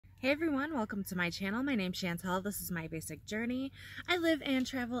Hey everyone, welcome to my channel. My name's Chantelle. This is my basic journey. I live and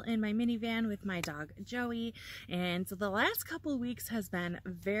travel in my minivan with my dog Joey, and so the last couple weeks has been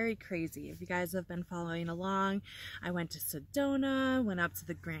very crazy. If you guys have been following along, I went to Sedona, went up to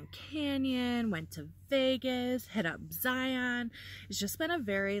the Grand Canyon, went to Vegas, hit up Zion. It's just been a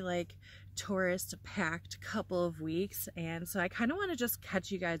very tourist packed couple of weeks, and so I kind of want to just catch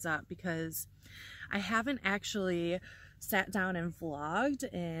you guys up because I haven't actually sat down and vlogged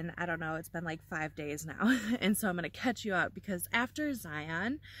in, I don't know, it's been like 5 days now. And so I'm going to catch you up because after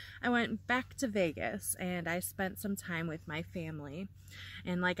Zion, I went back to Vegas and I spent some time with my family.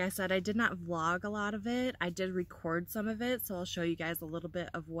 And like I said, I did not vlog a lot of it. I did record some of it, so I'll show you guys a little bit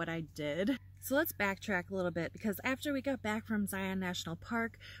of what I did. So let's backtrack a little bit because after we got back from Zion National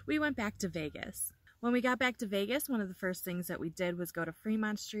Park, we went back to Vegas. When we got back to Vegas, one of the first things that we did was go to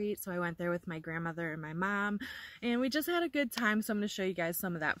Fremont Street, so I went there with my grandmother and my mom, and we just had a good time, so I'm going to show you guys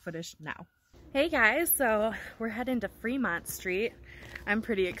some of that footage now. Hey guys, so we're heading to Fremont Street. I'm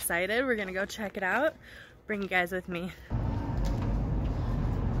pretty excited. We're going to go check it out. Bring you guys with me.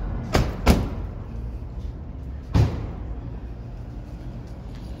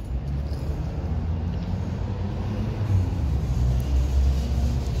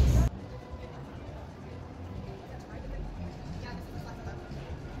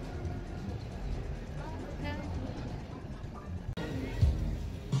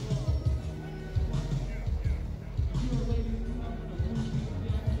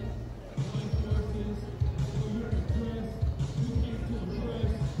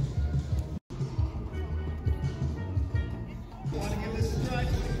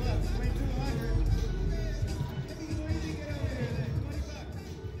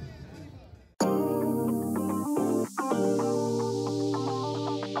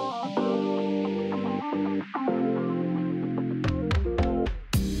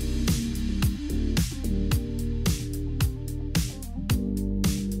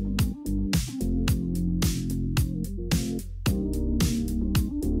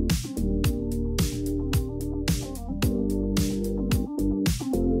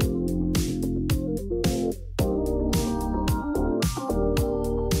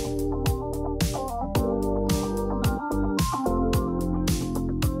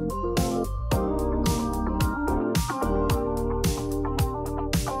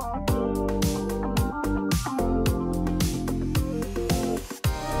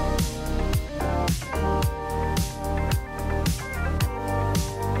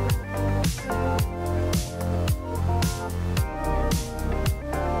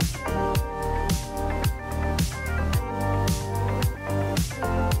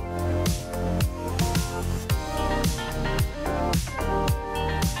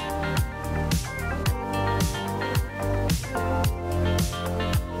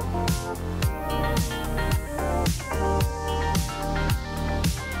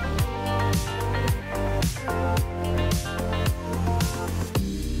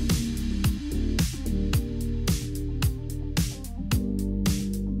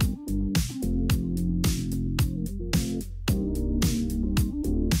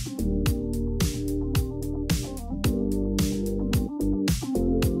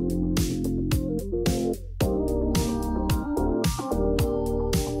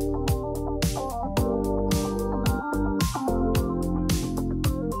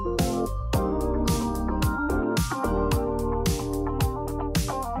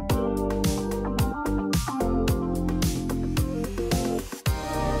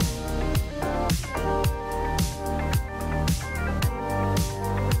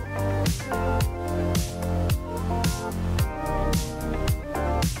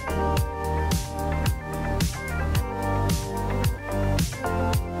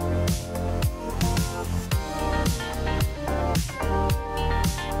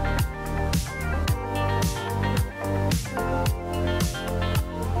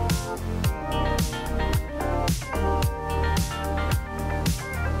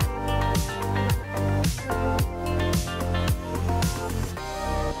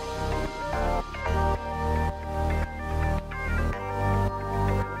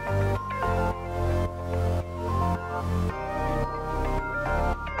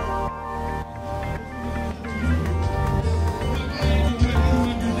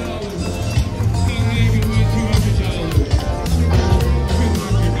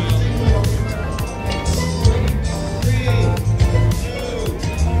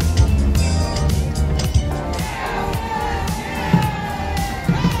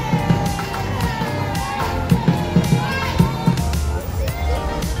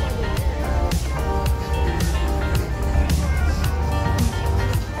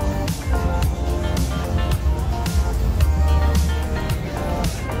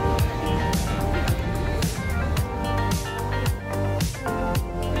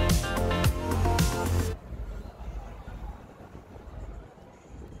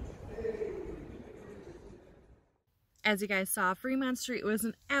 As you guys saw, Fremont Street was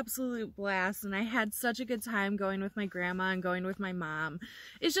an absolute blast, and I had such a good time going with my grandma and going with my mom.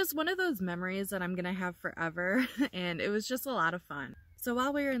 It's just one of those memories that I'm gonna have forever, and it was just a lot of fun. So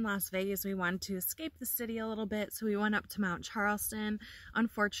while we were in Las Vegas, we wanted to escape the city a little bit, so we went up to Mount Charleston.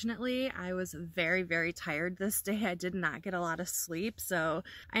 Unfortunately, I was very, very tired this day. I did not get a lot of sleep, so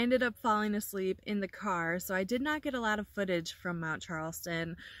I ended up falling asleep in the car, so I did not get a lot of footage from Mount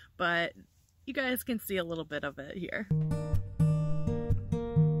Charleston, but you guys can see a little bit of it here.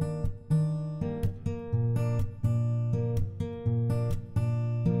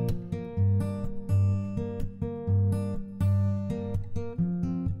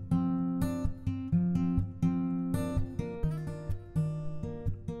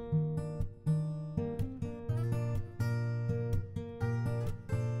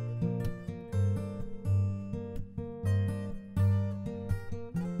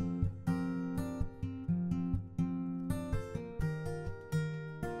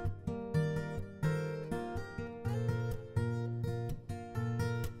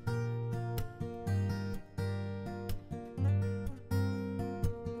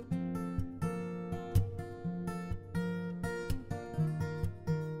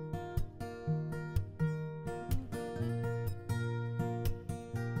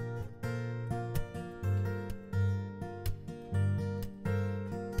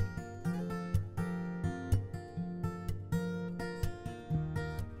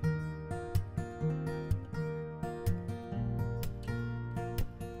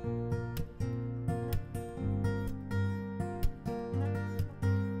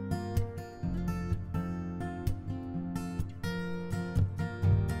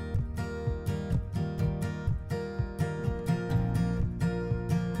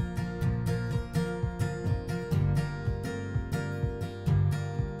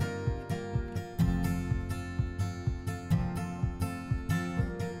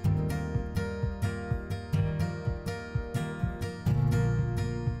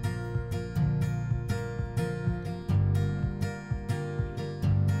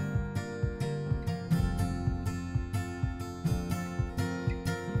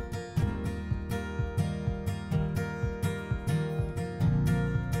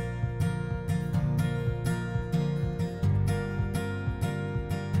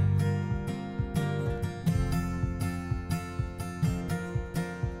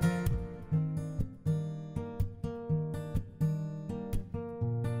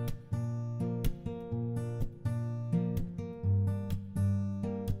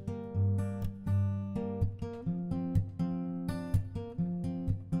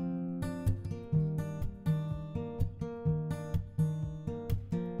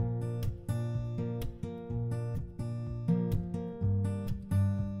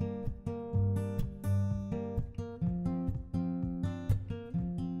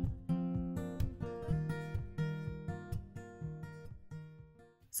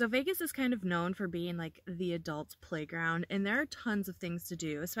 So Vegas is kind of known for being like the adult playground, and there are tons of things to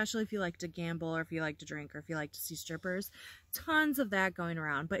do, especially if you like to gamble or if you like to drink or if you like to see strippers. Tons of that going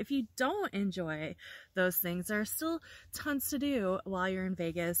around. But if you don't enjoy those things, there are still tons to do while you're in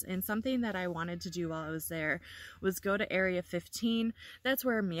Vegas. And something that I wanted to do while I was there was go to Area 15. That's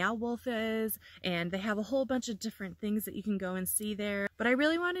where Meow Wolf is, and they have a whole bunch of different things that you can go and see there. But I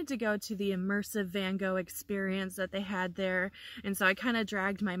really wanted to go to the immersive Van Gogh experience that they had there, and so I kind of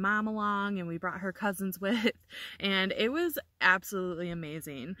dragged my mom along, and we brought her cousins with, and it was absolutely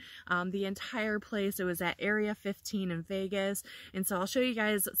amazing. The entire place, it was at Area 15 in Vegas, and so I'll show you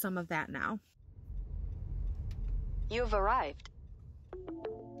guys some of that now. You've arrived.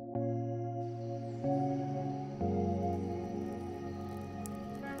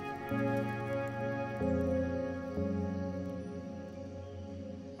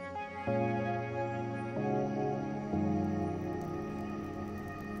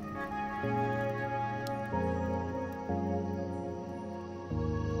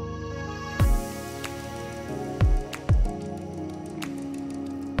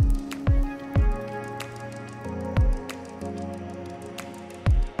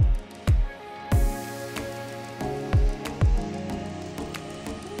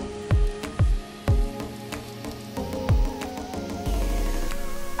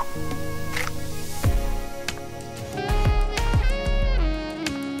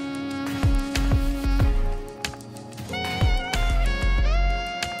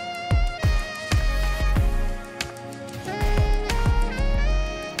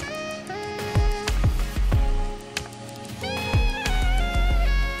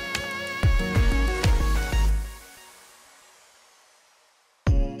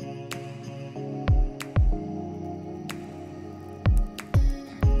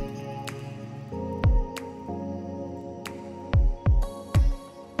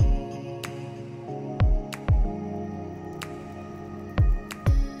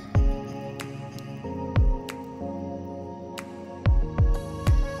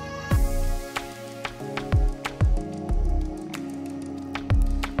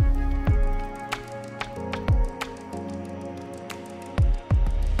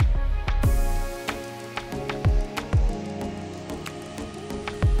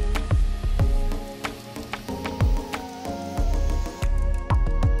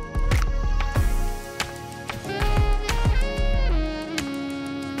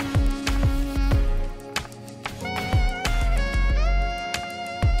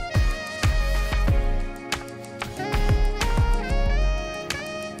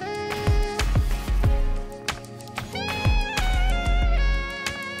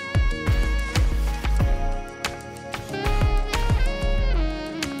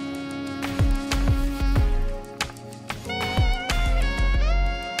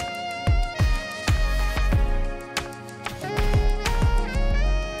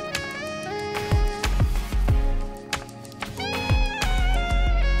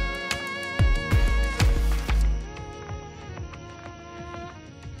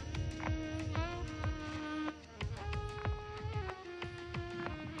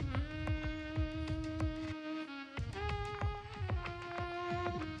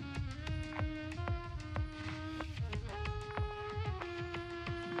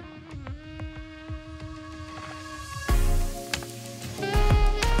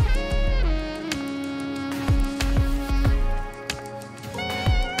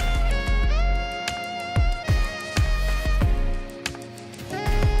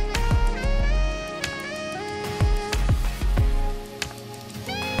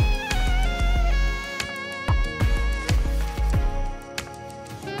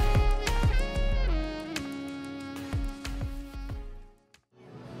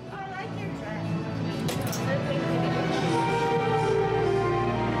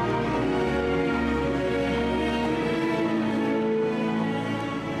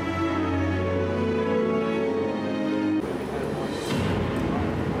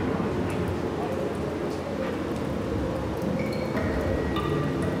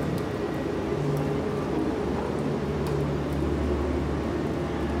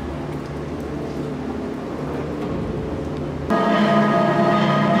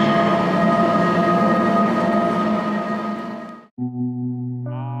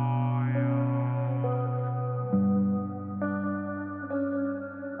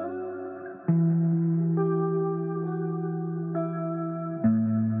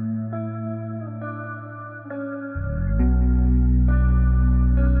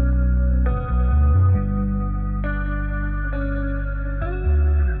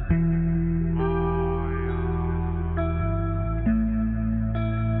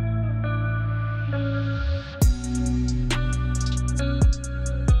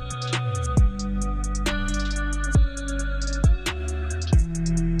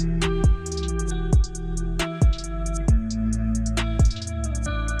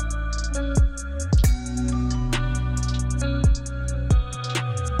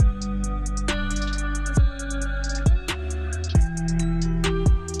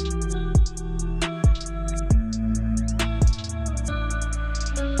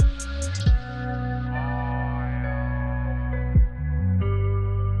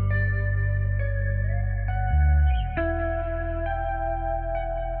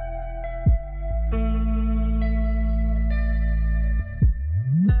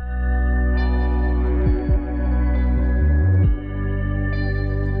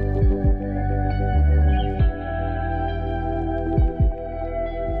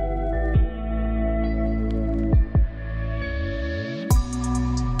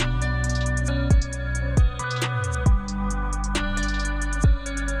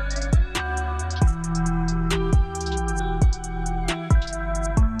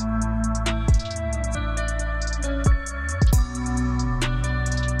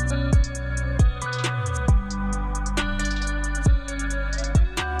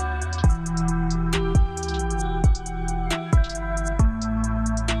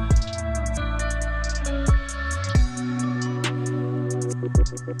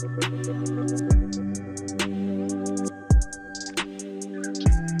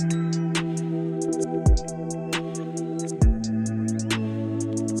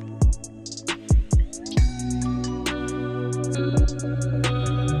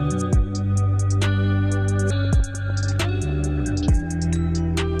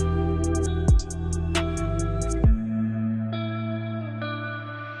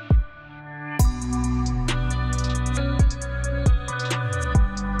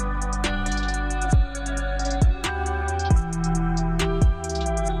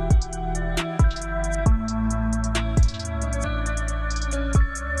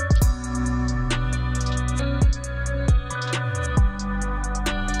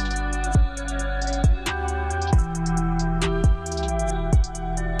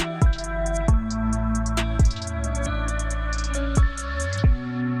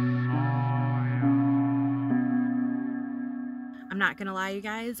 I'm not gonna lie, you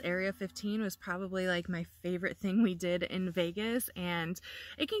guys, Area 15 was probably like my favorite thing we did in Vegas, and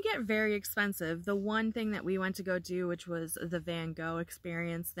it can get very expensive. The one thing that we went to go do, which was the Van Gogh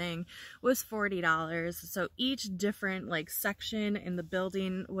experience thing, was $40. So each different like section in the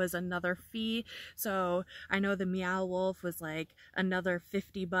building was another fee. So I know the Meow Wolf was like another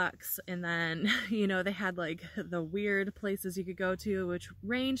 50 bucks, and then you know they had like the weird places you could go to, which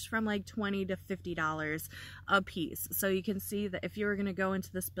ranged from like $20 to $50 a piece. So you can see that if you were going to go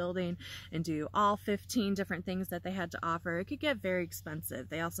into this building and do all 15 different things that they had to offer, it could get very expensive.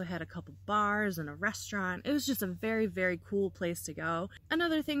 They also had a couple bars and a restaurant. It was just a very, very cool place to go.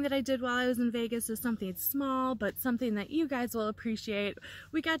 Another thing that I did while I was in Vegas is something small, but something that you guys will appreciate.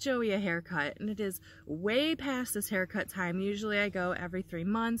 We got Joey a haircut, and it is way past his haircut time. Usually I go every 3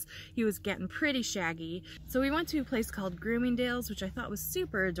 months. He was getting pretty shaggy. So we went to a place called Groomingdale's, which I thought was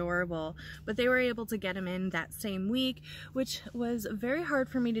super adorable, but they were able to get him in that same week, which was very hard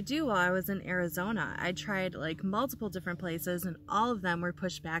for me to do while I was in Arizona. I tried like multiple different places, and all of them were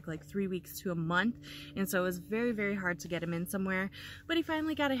pushed back like 3 weeks to a month, and so it was very, very hard to get him in somewhere. But he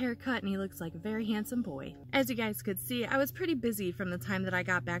finally got a haircut, and he looks like a very handsome boy. As you guys could see, I was pretty busy from the time that I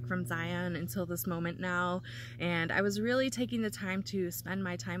got back from Zion until this moment now, and I was really taking the time to spend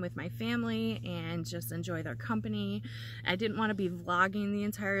my time with my family and just enjoy their company. I didn't want to be vlogging the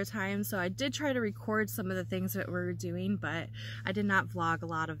entire time, so I did try to record some of the things that we were doing, but I did not vlog a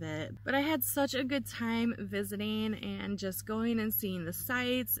lot of it. But I had such a good time visiting and just going and seeing the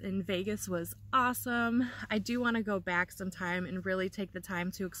sights, and Vegas was awesome. I do want to go back sometime and really take the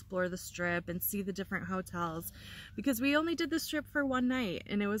time to explore the Strip and see the different hotels, because we only did the Strip for one night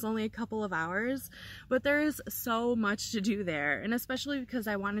and it was only a couple of hours, but there is so much to do there, and especially because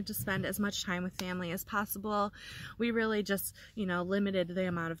I wanted to spend as much time with family as possible. We really just, you know, limited the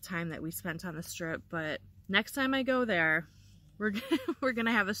amount of time that we spent on the Strip, but next time I go there, we're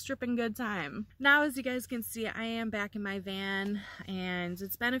gonna have a stripping good time. Now, as you guys can see, I am back in my van, and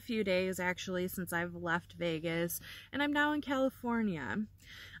it's been a few days actually since I've left Vegas, and I'm now in California.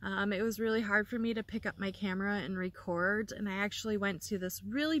 It was really hard for me to pick up my camera and record, and I actually went to this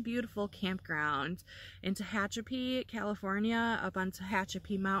really beautiful campground in Tehachapi, California, up on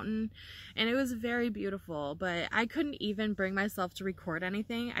Tehachapi Mountain, and it was very beautiful, but I couldn't even bring myself to record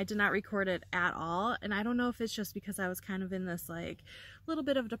anything. I did not record it at all, and I don't know if it's just because I was kind of in this like little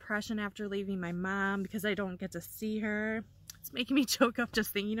bit of depression after leaving my mom because I don't get to see her. It's making me choke up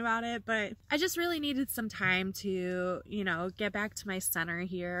just thinking about it, but I just really needed some time to, you know, get back to my center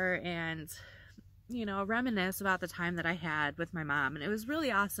here and, you know, reminisce about the time that I had with my mom. And it was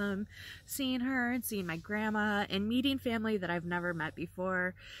really awesome seeing her and seeing my grandma and meeting family that I've never met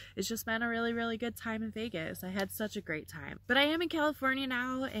before. It's just been a really, really good time in Vegas. I had such a great time. But I am in California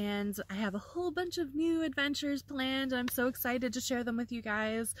now, and I have a whole bunch of new adventures planned. I'm so excited to share them with you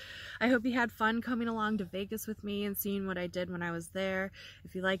guys. I hope you had fun coming along to Vegas with me and seeing what I did when I was there.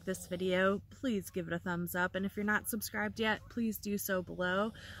 If you like this video, please give it a thumbs up. And if you're not subscribed yet, please do so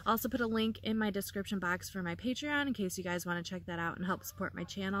below. I'll also put a link in my description box for my Patreon in case you guys want to check that out and help support my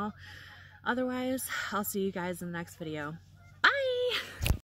channel. Otherwise, I'll see you guys in the next video.